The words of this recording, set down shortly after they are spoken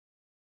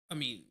I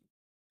mean,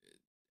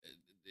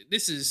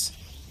 this isn't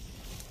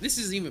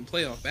even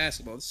playoff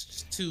basketball. This is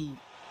just two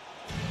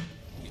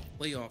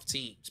playoff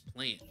teams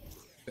playing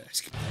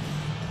basketball.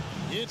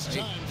 It's right?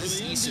 time for This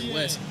the East and NBA.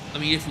 West. I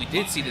mean, if we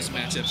did see this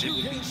matchup, it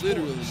would be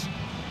literally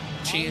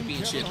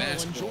championship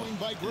basketball.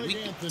 And we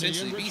could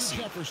potentially be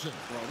seed.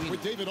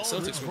 With David The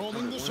Aldridge Celtics were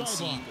roaming number the one seed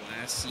sideline.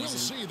 last We'll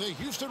season. see the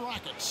Houston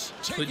Rockets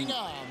taking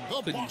on the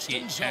couldn't Boston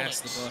get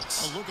past the Celtics.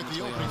 Bucks A look at in the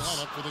the opening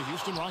playoffs. lineup for the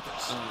Houston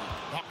Rockets.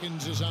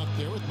 Hawkins is out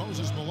there with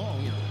Moses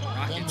Malone. You know, Then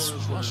Rockets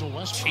there's were Russell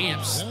Westbrook.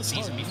 champs Then the it's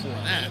season Harden. before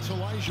And that. it's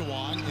Elijah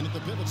Wan in at the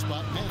pivot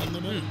spot, man in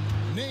the middle.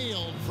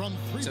 Nailed from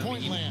So, I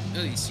three-point mean, land.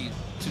 you really see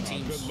two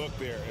teams Good look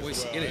there as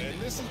always well. get it.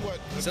 And this is what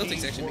the Celtics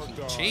teams actually worked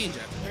making a on. change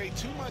after that. Pay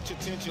too much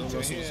attention Bill to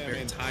Russell was him, very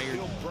and tired.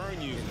 he'll burn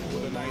you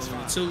with a nice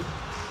foul. So,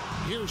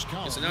 Here's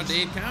Collins. so now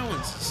Dave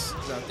Cowens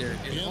is out there.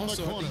 And In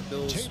also, the I corner, think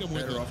Bill's Tatum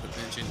with better it. off the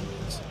bench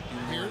anyways.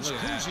 Here's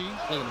Look at that. Cousy.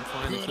 Look at him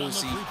find the Good on the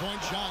Cousy.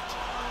 three-point shot.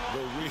 The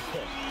real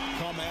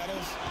come at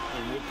us,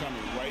 and we're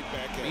coming right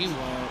back at you.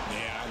 Meanwhile,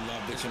 Yeah, I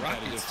love the this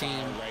competitive Rockets fire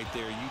team right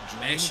there. You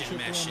drain mashing,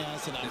 the triple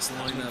MS, and I'm this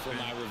coming lineup, for my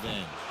man.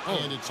 revenge. Oh,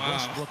 And it's wow.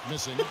 Westbrook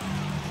missing.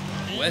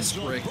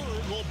 Westbrook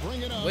Bird will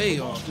bring it up way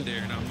for off Boston.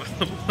 there. And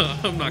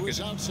I'm not Who is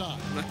going outside.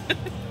 to.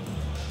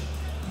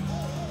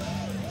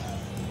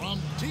 From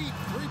deep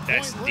three-point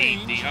That's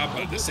range. deep. I'm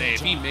about to say,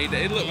 if he made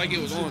that, it looked like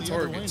it was on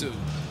target, too.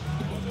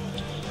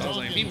 I was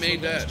like, if he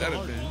made that, that'd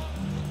have been.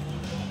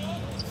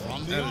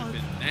 From the That'd have arc.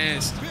 been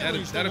nasty.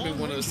 That'd have been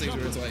one of those things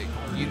where it's like,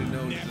 you'd have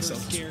known Never the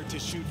Celtics. scared to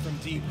shoot from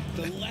deep.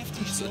 The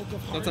lefty stroke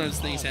of Harden. Sometimes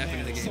things Oh, happen in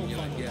man, the it's game. so You're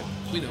like, fun.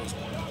 yeah, we know it's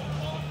one.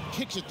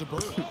 Kicks it to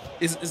Bird.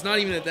 It's not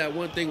even that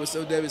one thing was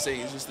so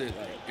devastating. It's just that,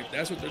 like, if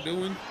that's what they're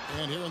doing,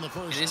 And here in the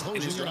first, And it's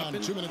closing in on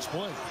dropping. 2 minutes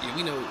play. yeah,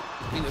 we know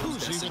who's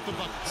Cousy that with the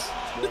buckets.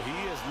 Well, he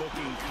is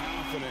looking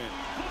confident.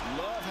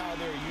 Love how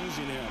they're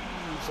using him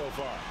so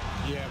far.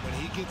 Yeah, when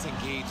he gets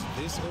engaged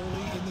this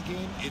early in the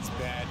game, it's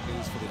bad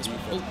news for the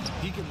defense.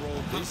 He can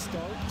roll this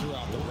start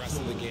throughout the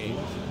rest of the game.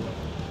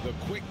 The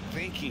quick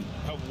thinking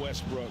of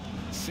Westbrook,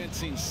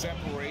 sensing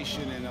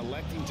separation and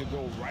electing to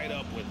go right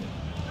up with it.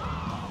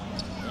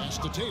 Pass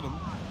to Tatum.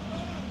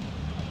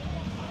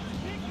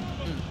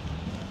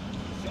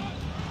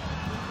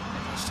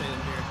 Let's take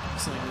him here.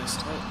 Sling this.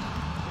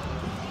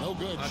 Oh, No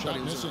good. I thought Shot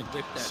he was missing. going to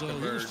whip that So to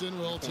Bird Houston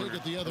will corner. take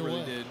it the I other really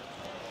way. did.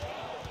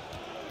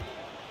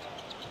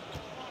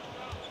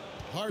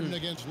 Harden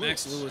against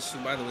Max Lewis. Lewis, who,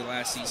 by the way,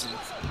 last season,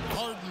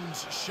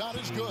 Harden's shot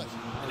is good.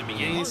 in the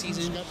beginning of the Harden's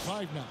season, got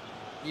 5 now.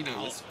 you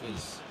know, was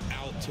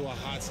Out to a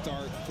hot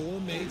start, 4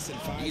 makes and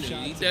 5 you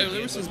know, shots. there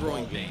was some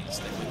growing pains.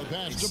 The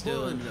pass They to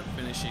still Bird. ended up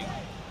finishing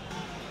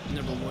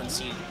number one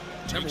seed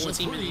Takes in a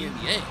the three.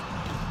 NBA.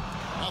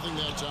 Nothing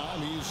that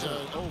time. He's 0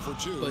 for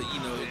 2. But you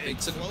know, they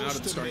took him out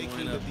of the starting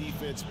making lineup. the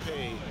defense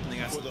pay And they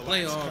got for some the lax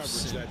playoffs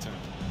coverage and- that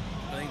time.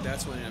 I think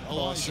that's when it Elijah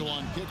cost him.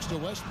 on kicks to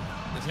Westbrook.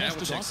 Because Pass to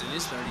Havlicek's in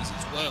his 30s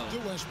as well. To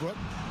Westbrook.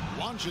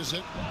 Launches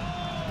it.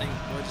 I think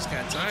boy just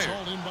got It's tired.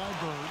 hauled in by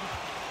Bird.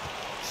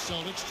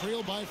 Celtics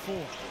trail by 4.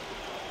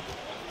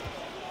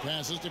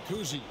 Passes to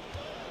Cousy.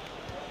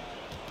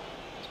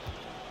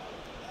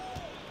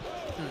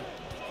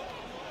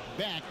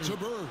 Back to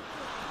Bird.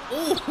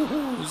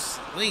 Ooh,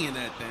 slinging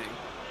that thing.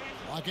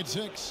 Lock at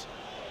 6.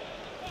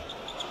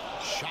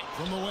 Shot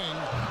from the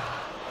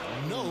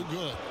wing. No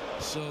good.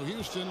 So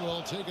Houston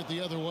will take it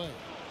the other way.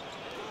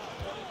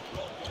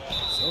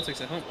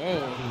 Celtics at home.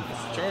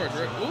 Oh, charge,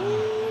 right?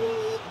 Ooh.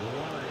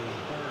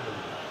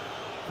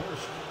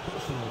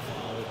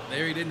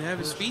 Larry didn't have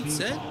his feet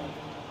set. A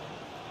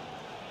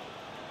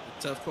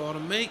tough call to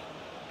make.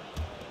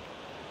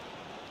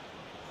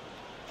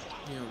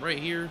 You know, right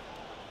here.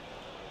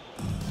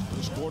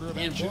 This quarter of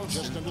action,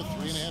 Johnson. just under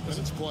 3.5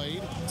 minutes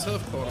played.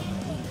 Tough call to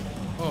make.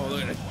 Oh,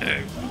 look at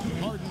that.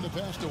 Harden to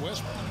pass to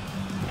Westbrook.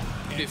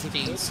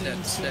 15 step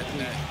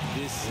back.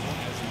 This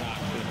has not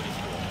been his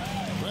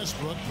way.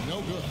 Westbrook,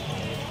 no good.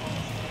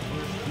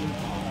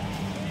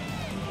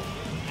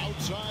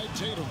 Outside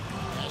Tatum.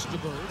 Pass to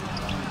Bird.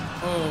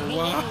 Oh,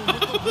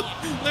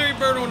 wow. Larry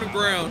Bird on the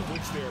ground.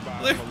 Blitz there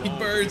by Larry Malone.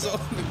 Bird's on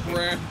the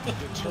ground.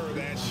 Deter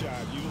that shot,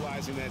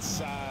 utilizing that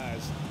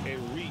size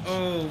and reach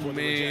Oh, for the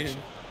man.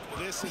 rejection.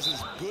 This is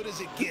as good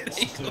as it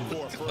gets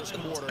for first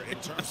quarter in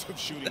terms of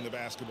shooting the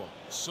basketball.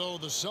 So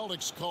the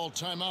Celtics call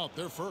timeout.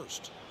 They're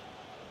first.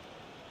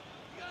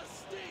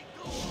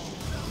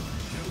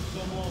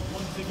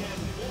 Once again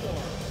for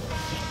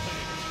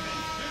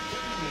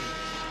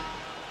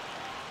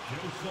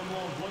Joe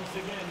Sumwall once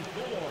again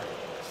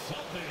for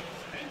Celtics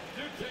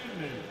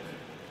Entertainment.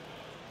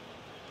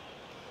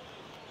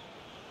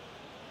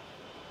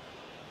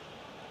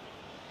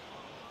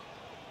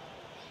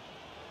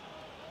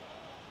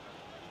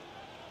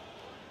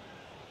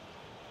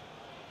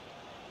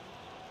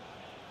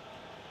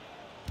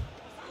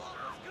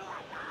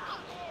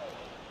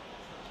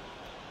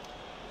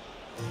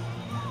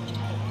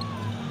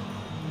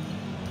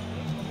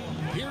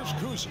 Here's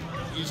Cousy.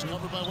 He's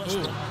covered by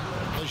Westbrook.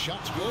 The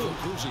shot's good from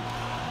Cousy.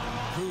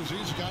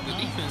 Cousy's got The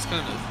 9. defense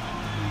kind of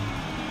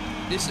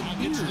Rockets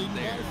disappeared lead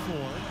by there.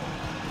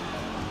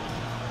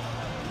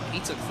 4. He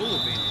took full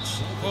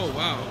advantage. Oh,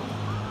 wow.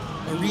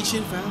 A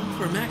reach-in foul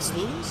for Max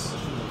Lewis?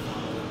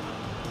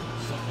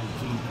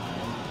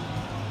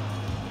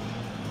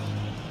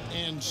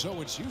 And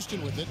so it's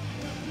Houston with it.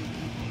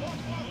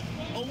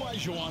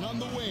 Olajuwon on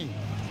the wing.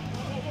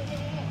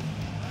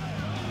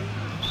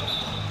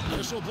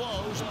 Whistle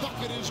blows.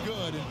 Bucket is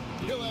good.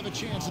 He'll have a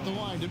chance at the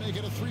line to make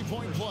it a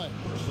three-point play.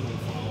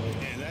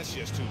 And that's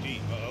just too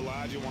deep.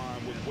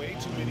 Olajuwon with way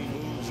too many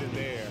moves in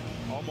there.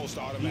 Almost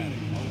automatic.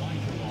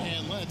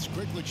 And let's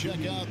quickly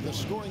check out the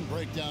scoring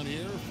breakdown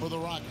here for the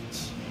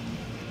Rockets.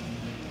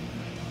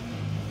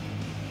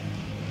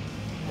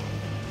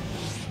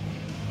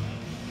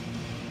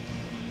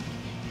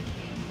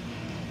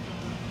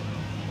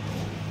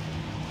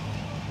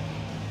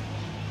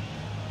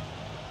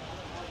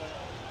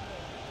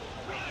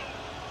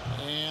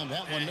 And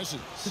that one misses.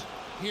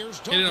 Here's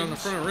Hit it on the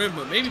front rim,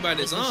 but maybe by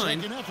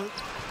design. Effort,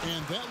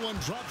 and that one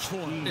drops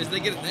for him. As they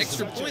get an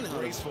extra point out of it.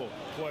 Graceful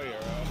player.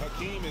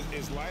 Hakeem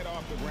is light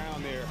off the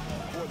ground there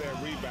for that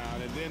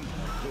rebound, and then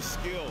the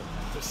skill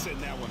to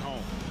send that one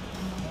home.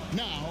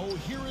 Now,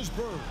 here is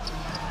Bird.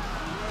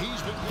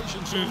 He's been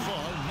patient so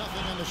far.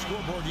 Nothing on the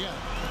scoreboard yet.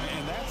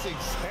 And that's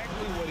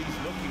exactly what he's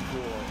looking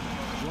for.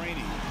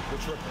 Draining the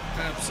triple.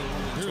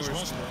 Absolutely. Here's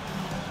Westbrook.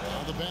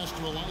 Now the pass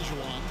to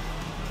Olajuwon.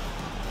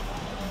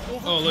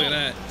 Oh, look at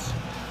that.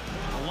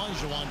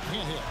 Olajuwon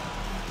can't hit.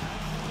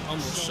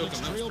 Almost So shook it's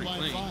him. That was trailed pretty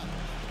by clean.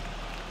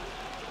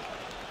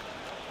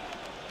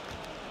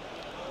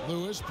 5.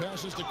 Lewis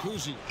passes to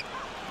Kuzi.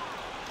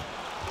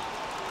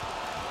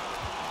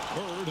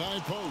 Bird high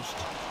post.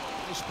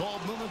 Nice ball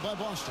movement by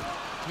Boston.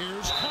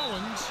 Here's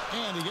Collins,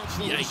 and he gets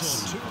the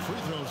whistle. 2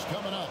 free throws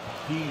coming up.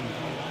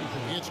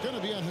 It's going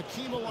to be on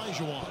Hakeem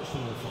Olajuwon.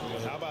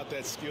 How about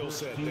that skill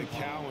set that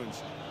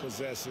Collins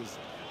possesses?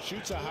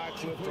 Shoots a high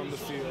clip from the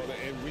field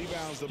and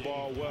rebounds the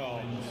ball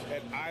well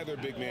at either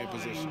big man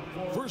position.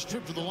 First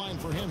trip to the line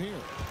for him here.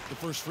 The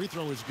first free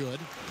throw is good.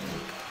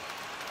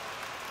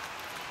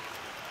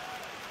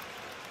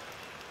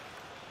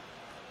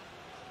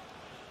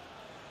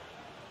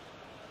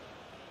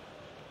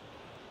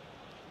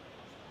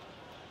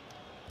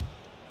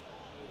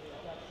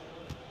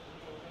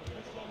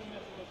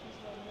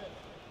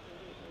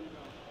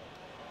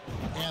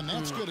 And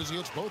that's good as he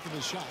hits both of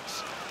his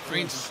shots. For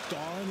a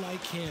star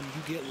like him,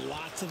 you get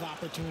lots of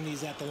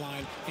opportunities at the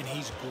line, and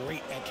he's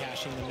great at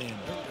cashing them in.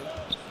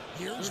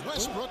 Here's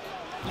Westbrook.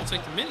 I'll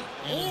take the mini.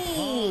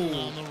 And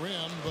on the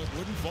rim, but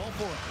wouldn't fall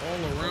for it.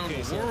 All around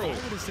the So world. if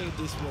I were to say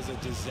this was a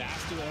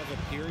disaster of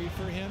a period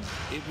for him,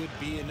 it would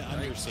be an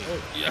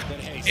understatement. Oh, yeah. But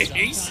hey,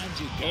 Ace.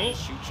 sometimes you gotta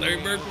shoot your Larry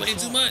way Bird out playing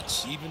the too sun,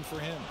 much. even for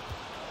him.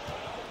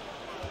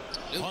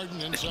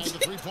 Harden inside the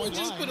three-point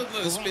line. Just put a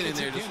little spin in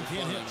there just for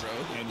fun, bro.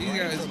 And These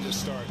right guys from the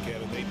start,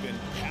 Kevin, they've been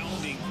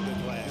pounding the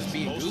glass. Just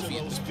being Most goofy.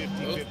 of those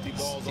 50-50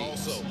 balls Jeez.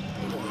 also.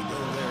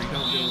 Larry,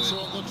 don't do So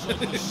it. it looks like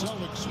the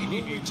Celtics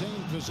will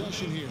retain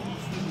possession here.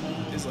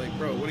 It's like,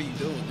 bro, what are you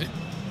doing?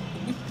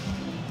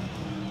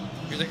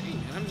 You're like, hey,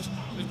 man, I'm just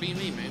being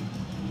me, man.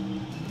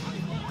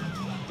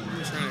 I'm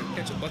just trying to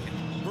catch a bucket.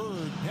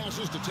 Bird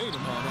passes to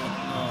Tatum.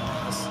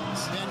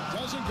 Oh, And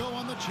doesn't go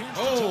on the chance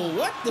to oh tie.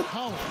 what the?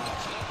 Howard.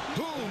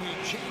 Boom, he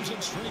jams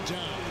it straight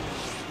down.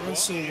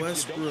 Russell If you don't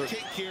Westbrook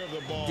take care of the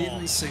ball,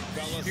 didn't secure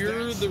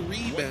fellas, the that's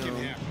what can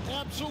rebound. happen.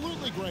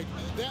 Absolutely, Greg.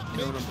 That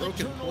And on makes a the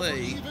broken turnover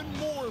play, even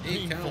more A.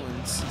 painful.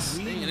 Collins is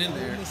We staying in know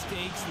there.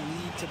 mistakes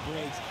lead to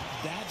breaks.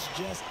 That's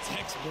just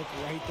textbook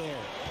right there.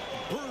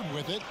 Bird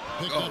with it.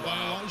 Picked Oh, up by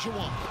wow.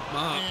 Olajuwon.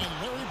 Mop. And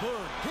Larry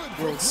Bird. Good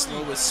for World's 3.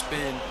 slowest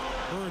spin.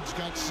 Bird's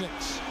got 6.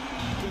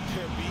 Could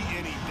there be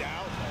any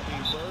doubt?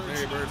 I mean,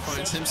 Larry Bird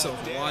finds such a himself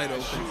dead-eye wide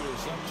open. shooter.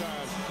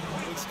 Sometimes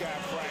this guy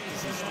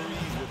practices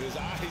threes with his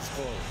eyes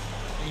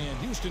closed. And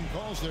Houston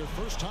calls their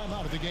first time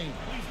out of the game.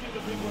 Please give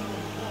a big round of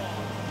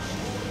applause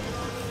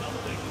for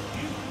Celtics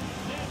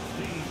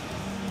Dynasty.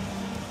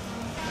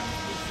 The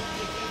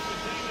Celtics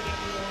entertainment,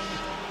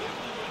 everyone. Give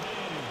them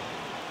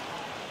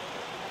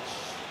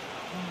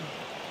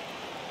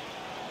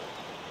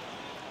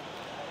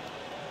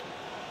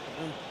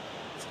a hand.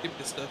 Skip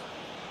this stuff.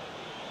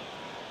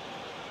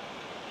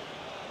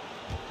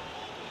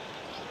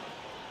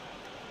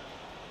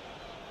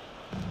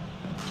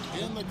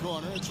 In the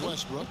corner, it's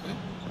Westbrook. Okay.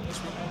 That's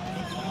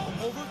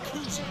right. Over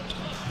Kuzi.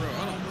 Bro,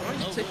 I don't know. Why are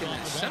you Over taking off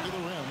that the shot? back of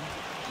the rim.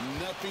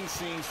 Nothing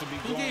seems to be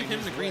Who going gave him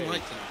his the green way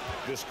light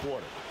tonight? this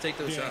quarter. Take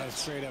those Yeah, shots.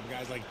 straight up,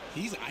 guys. Like,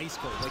 he's ice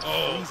cold, like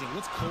Oh. freezing.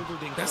 What's colder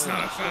than That's cold?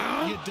 not a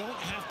foul? You don't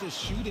have to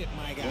shoot it,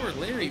 my guy. Poor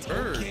Larry it's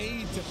Bird. okay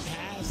to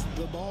pass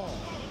the ball.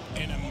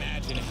 And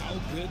imagine how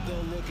good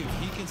they'll look if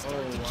he can start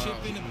Oh, to wow.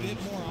 chip in a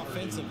bit more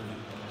offensively.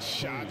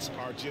 Shots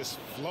are just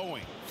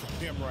flowing from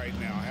him right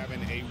now,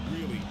 having a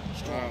really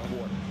strong Wow.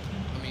 quarter.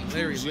 I mean,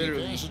 Larry Kuzi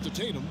literally, passes to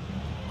Tatum.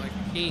 like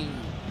a king,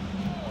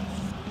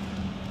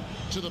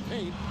 To the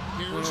paint.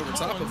 Here's went over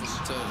top of Collins.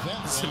 him to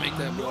That make one,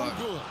 that no block.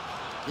 good.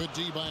 Good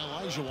D by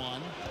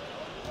Olajuwon.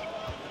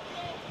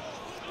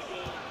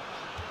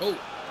 Oh,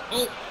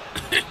 oh.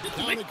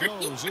 Down it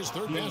goes. His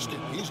third basket.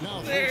 He's now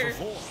 3 There.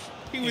 for 4.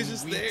 He was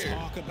just we there.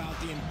 Talk about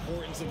the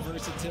importance of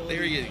versatility.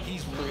 There he is.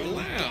 He's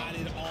really got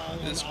it all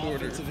on This the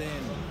quarter. offensive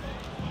end.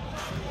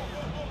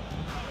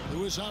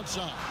 Lewis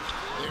outside.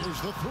 There's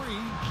the three.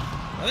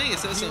 I think it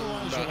says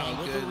something about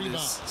how good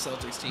this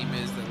Celtics team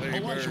is. That Larry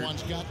Bird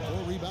Olajuwon's got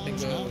 4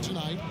 rebounds can now go,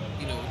 tonight.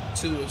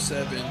 2 of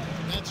 7.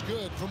 That's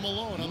good from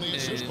Malone on the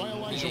assist by And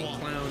Olajuwon.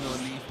 clown on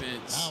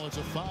defense. Now it's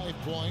a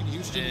 5-point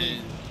Houston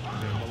lead.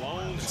 And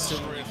Malone's still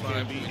strength 5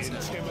 can be points now.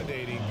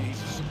 intimidating. He's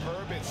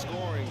superb at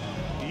scoring,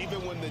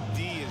 even when the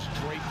D is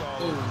draped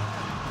all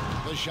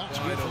over. The shot's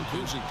Wide good from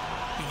open. Kuzi.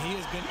 He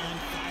has been on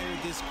fire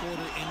this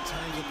quarter in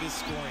terms of his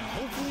scoring.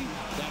 Hopefully,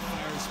 that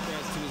fire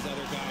spreads to his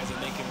other guys and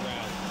they can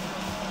rally.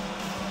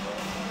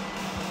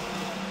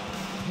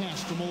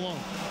 Pass to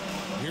Malone.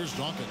 Here's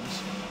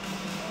Dawkins.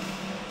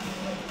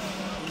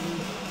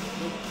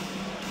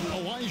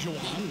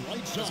 Olajuwon,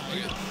 right side.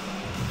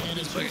 And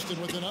it's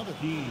Houston with another.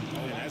 And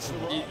that's the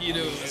rub. You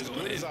know As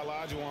good as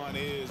Olajuwon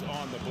is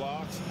on the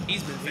blocks,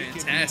 He's been he can be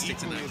fantastic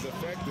equally tonight. as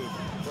effective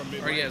from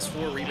mid-range. Already has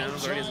 4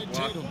 rebounds. Already has a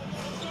Outside block. Tatum.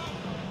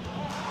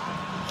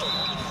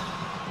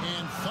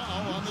 And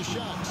foul on the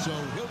shot, so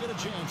he'll get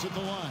a chance at the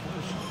line.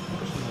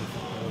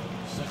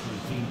 Second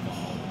team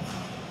foul.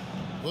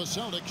 The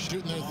Celtics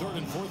shooting their 3rd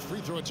and 4th free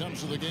throw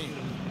attempts of the game.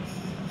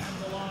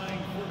 At the line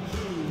for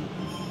 2.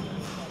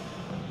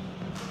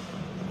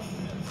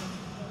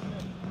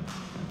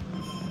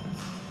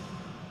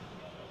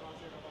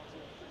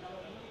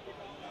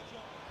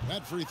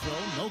 That free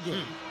throw, no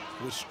good.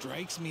 What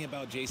strikes me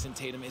about Jason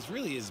Tatum is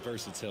really his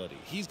versatility.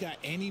 He's got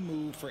any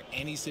move for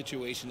any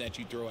situation that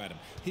you throw at him.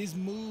 His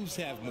moves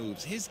have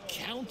moves. His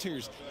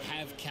counters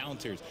have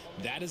counters.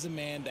 That is a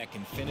man that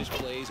can finish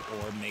plays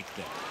or make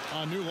them.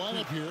 A new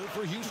lineup here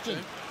for Houston.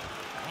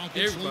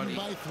 Rockets Everybody leading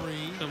by 3.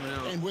 coming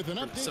out And with an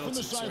for the update from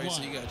the Celtics, right? So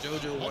sideline. you got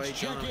JoJo White, Let's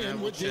check John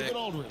in with Havlicek, David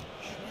Aldridge.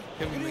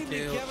 Kevin Good evening,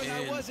 McHale, Kevin.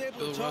 I was and able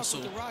Bill to talk Russell.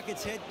 with the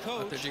Rockets head Out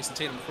coach. there, Jason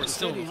Tatum, of course, He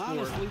still said on he the floor.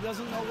 honestly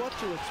doesn't know what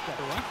to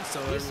expect. So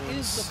This is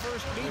everyone's the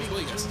first meeting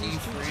well, you got between Steve these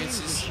two teams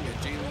Francis, this you year.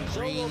 got Jalen So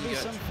Green, there'll be you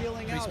got some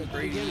feeling Tracy out at the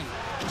McGrady. beginning.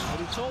 But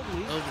he told me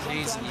Elvin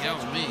Hayes and sometimes Yao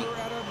that's when Ming. we're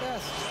at our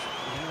best.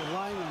 And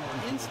relying on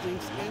our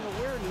instincts and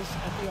awareness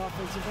at the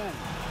offensive end.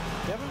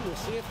 Kevin, we'll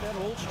see if that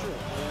holds true.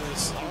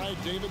 Yes. All right,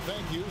 David,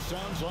 thank you.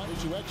 Sounds like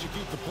to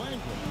execute the plan,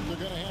 they're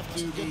going to have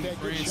to get Steve that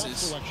good shot Francis.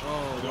 selection.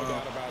 Oh, No wow.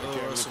 doubt about it, Bill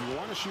Kevin. If Russell. you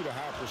want to shoot a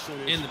high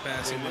percentage In the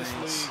passing in this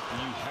lanes. league,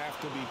 you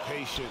have to be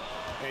patient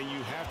and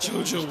you have to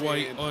JoJo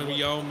White understand on what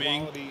Yao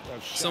Ming. quality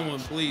of shots Someone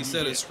please you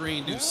set a get.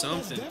 screen, do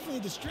something. That's definitely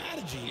the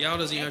strategy. Yao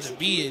doesn't even have to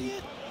be in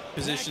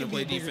position to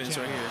play That can be a bigger defense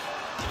right here.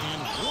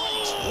 And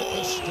White with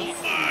the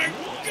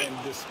stop. And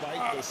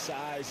despite the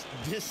size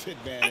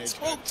disadvantage,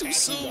 spoke too attacking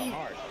soon. the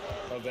heart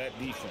of that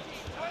defense.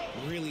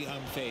 Really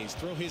unfazed.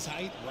 Throw his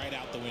height right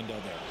out the window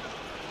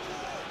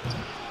there.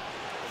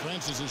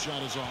 Francis'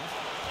 shot is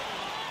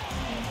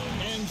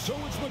off. And so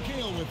it's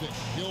McHale with it.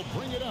 He'll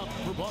bring it up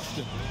for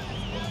Boston.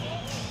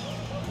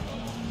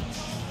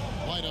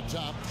 White up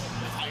top.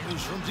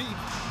 Fires from deep.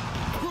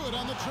 Good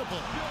on the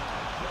triple.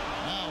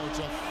 Now it's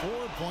a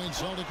 4-point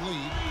Celtic lead.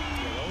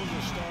 Yeah, those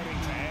are starting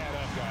to add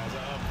up, guys.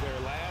 Of their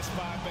last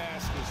 5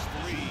 baskets,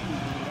 3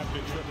 have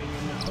been tripling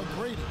in the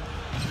McGrady.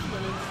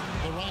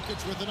 The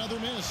Rockets with another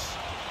miss.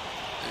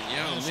 And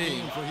Yao Last Ming,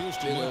 game for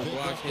Houston. big They old picked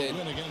up the blockhead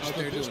win against out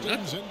the there doing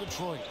Pistons nothing. in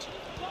Detroit.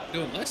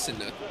 Doing less than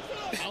nothing.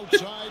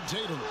 Outside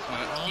Tatum.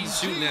 He's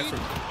shooting that from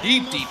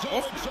deep, deep.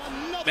 Off.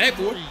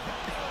 Backboard.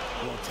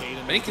 Well,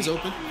 Tatum Bank is the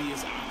open.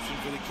 obvious option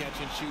for the catch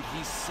and shoot.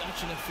 He's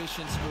such an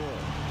efficient scorer.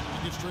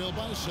 Gets trailed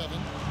by 7.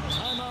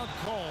 Timeout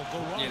called. The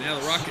Rockets. Yeah, now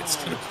the Rockets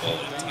gonna call a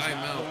Things not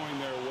timeout. going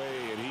their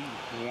way, and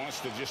he wants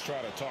to just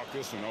try to talk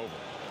this one over.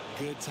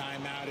 Good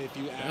timeout if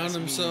you ask Found me.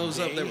 themselves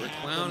up. They were have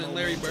the clowning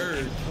Larry momentum, Bird.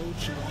 and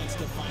Coach wants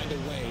to find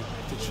a way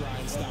to try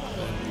and stop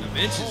him. The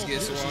benches Paul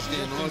gets Pierce walked is in.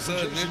 All of a looking for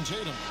sudden, Jason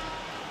Tatum.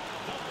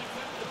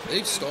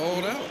 they've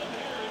stalled out.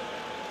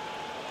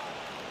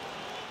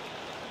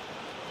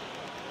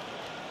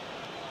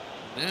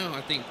 Now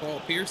I think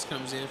Paul Pierce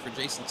comes in for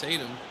Jason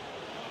Tatum.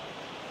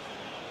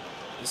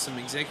 And some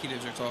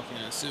executives are talking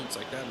in suits,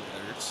 like that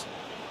matters.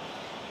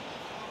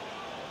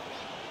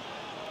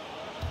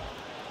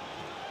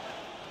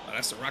 Oh,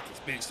 that's the Rockets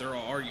bench. They're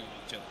all arguing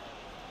with each other.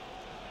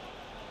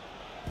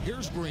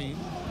 Here's Green.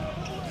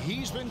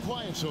 He's been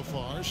quiet so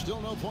far.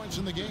 Still no points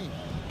in the game.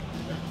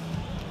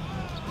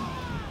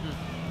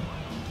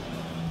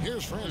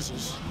 Here's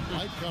Francis.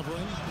 Light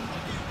covering.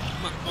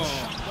 Oh,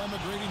 Shot by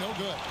McGrady, no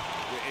good.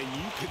 And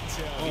you could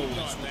tell Oh, he it's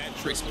thought that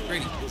Tracy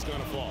triple McGrady. was going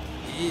to fall.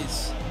 it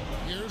is.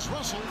 Here's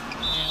Russell.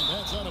 And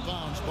that's out of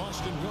bounds.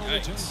 Boston will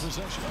retain Yikes.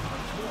 possession.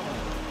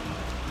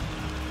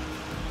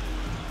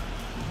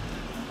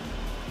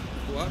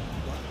 Block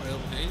by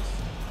Elvin Hayes.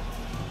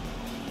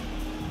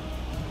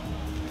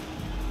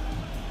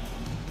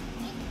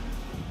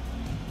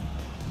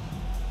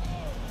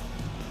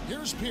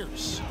 Here's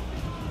Pierce.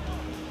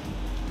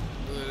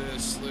 Look at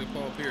this. Look at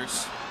Paul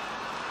Pierce.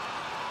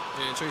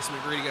 And Tracy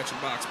McGrady got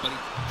your box, buddy.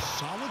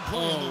 Solid play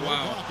Oh, on the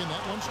wow. low block, and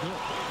that one's good.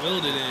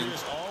 Willed it in.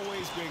 Pierce always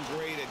always been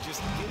great at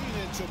just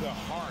getting into the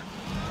heart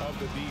of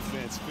the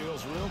defense.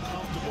 Feels real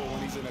comfortable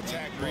when he's in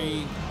attack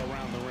mode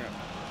around the rim.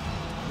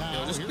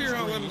 Yo, just clear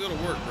out, let him go to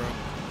work, bro.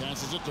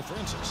 Passes it to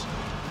Francis.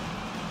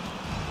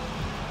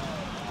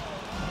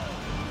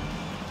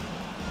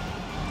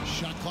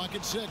 Shot clock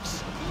at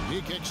 6.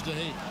 He kicks to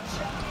Hayes.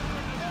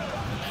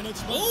 And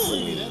it's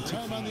Grady that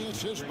time on the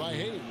assist by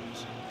Hayes.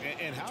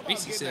 And how about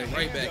Tracy getting said a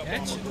right hand back up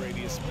at on you.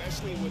 Grady,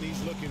 especially when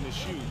he's looking to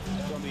shoot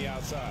from the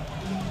outside.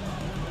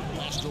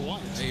 Pass to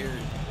White. Hey,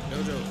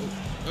 Jojo.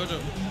 Oh, Jojo.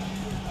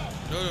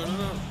 Jojo,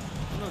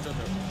 no,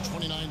 Jojo.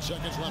 29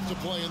 seconds left to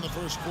play in the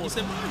first He quarter.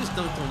 said, "Bro, I just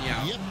dunked on you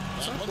out. Yep,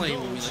 Stop that playing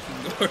one with me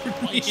goes. like you can guard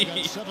White's got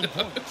me." 7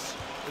 points.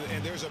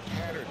 And there's a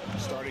pattern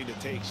starting to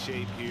take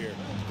shape here.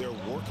 They're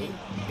working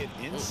it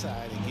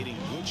inside and getting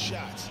good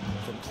shots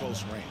from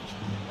close range.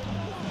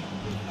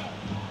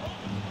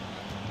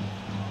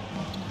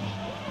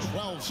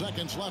 12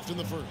 seconds left in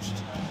the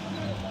first.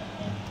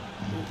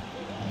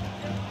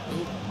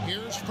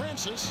 Here's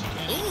Francis,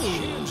 and he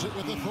jams it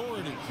with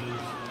authority.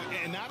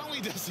 And not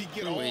only does he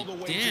get Oh, all wait, the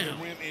way to damn.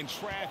 the rim in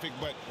traffic,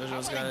 but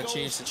Jojo's how got about a he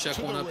chance to goes chuck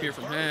one the up here rim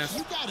from first? half.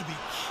 You gotta be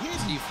kidding.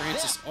 Steve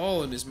Francis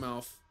all in his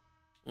mouth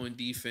on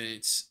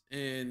defense,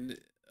 and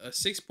a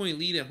 6-point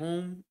lead at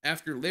home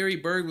after Larry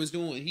Bird was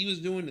doing what he was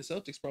doing. The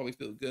Celtics probably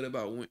feel good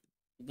about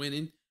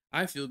winning.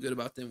 I feel good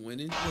about them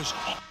winning.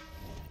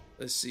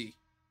 Let's see.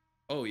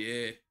 Oh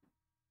yeah,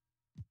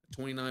 a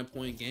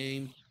 29-point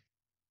game.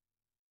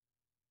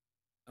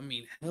 I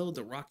mean, held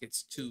the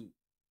Rockets to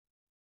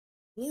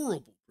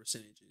horrible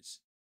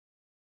percentages.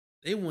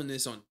 They won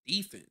this on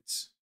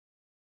defense.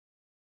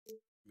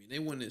 I mean, they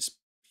won this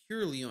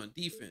purely on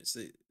defense.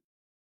 They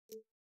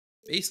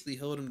basically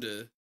held them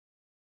to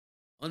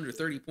under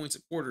 30 points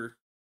a quarter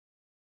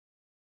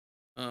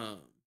the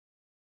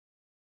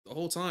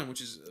whole time, which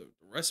is a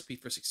recipe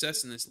for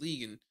success in this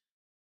league. And,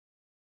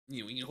 you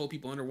know, when you hold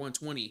people under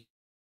 120,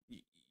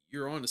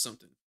 you're on to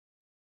something.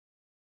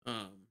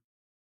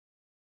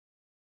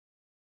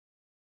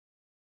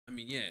 I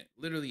mean, yeah,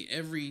 literally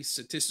every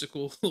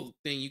statistical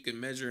thing you can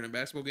measure in a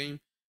basketball game,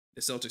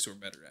 the Celtics were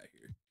better at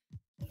here.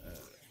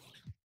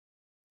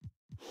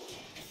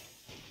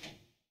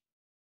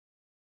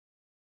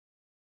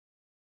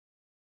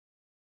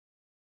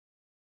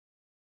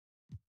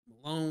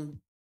 Malone,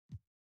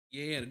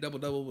 yeah, he had a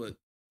double-double, but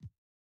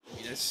I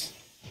mean, that's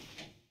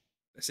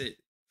it.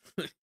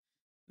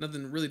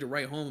 Nothing really to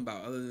write home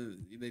about other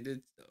than they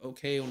did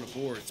okay on the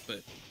boards.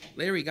 But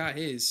Larry got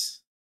his.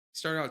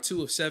 Started out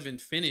 2 of 7,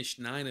 finished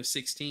 9 of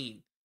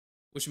 16,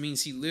 which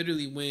means he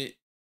literally went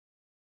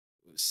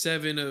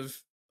 7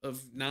 of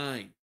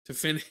 9 to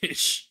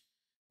finish.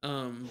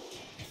 And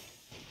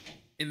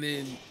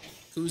then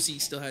Kuzi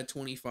still had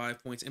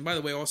 25 points. And by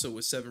the way, also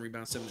with 7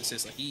 rebounds, 7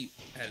 assists. Like, he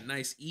had a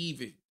nice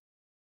even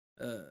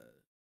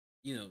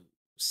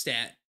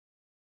stat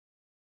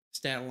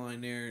line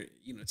there.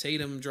 You know,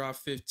 Tatum dropped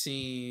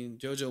 15.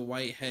 JoJo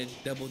White had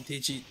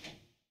double-digit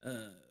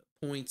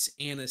points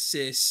and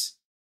assists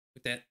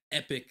with that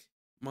epic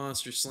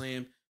monster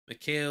slam.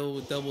 Mikal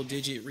with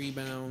double-digit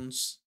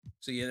rebounds.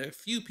 So yeah, a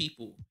few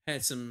people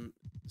had some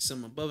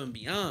above and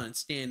beyond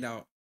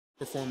standout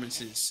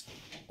performances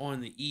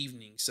on the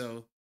evening.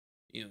 So,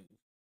 you know,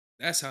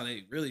 that's how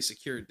they really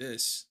secured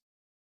this.